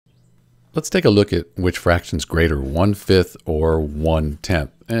Let's take a look at which fraction's greater, 1/5 or 1/10.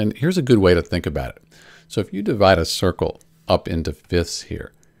 And here's a good way to think about it. So if you divide a circle up into fifths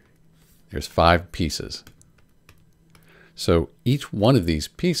here, there's 5 pieces. So each one of these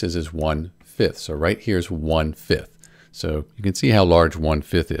pieces is 1/5. So right here is 1/5. So you can see how large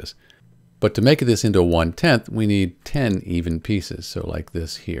 1/5 is. But to make this into a 1/10, we need 10 even pieces. So like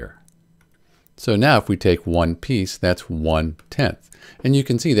this here. So now if we take one piece, that's 1/10. And you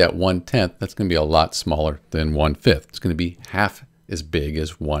can see that 1/10, that's going to be a lot smaller than 1/5. It's going to be half as big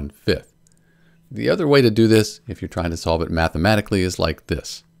as 1/5. The other way to do this, if you're trying to solve it mathematically, is like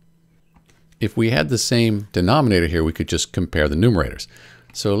this. If we had the same denominator here, we could just compare the numerators.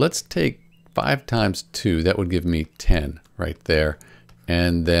 So let's take 5 times 2. That would give me 10 right there.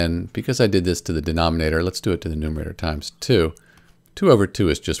 And then because I did this to the denominator, let's do it to the numerator times 2. 2 over 2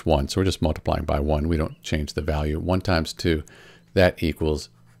 is just 1, so we're just multiplying by 1. We don't change the value. 1 times 2, that equals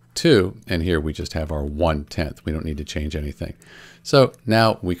 2. And here we just have our 1/10. We don't need to change anything. So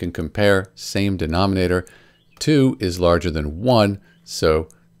now we can compare, same denominator. 2 is larger than 1, so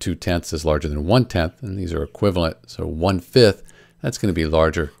 2/10 is larger than 1/10, and these are equivalent. So 1/5, that's going to be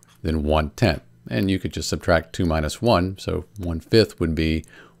larger than 1/10. And you could just subtract 2 minus 1, so 1/5 would be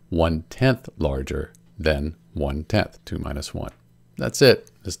 1/10 larger than 1/10, 2 minus 1. That's it.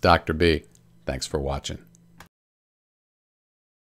 This is Dr. B. Thanks for watching.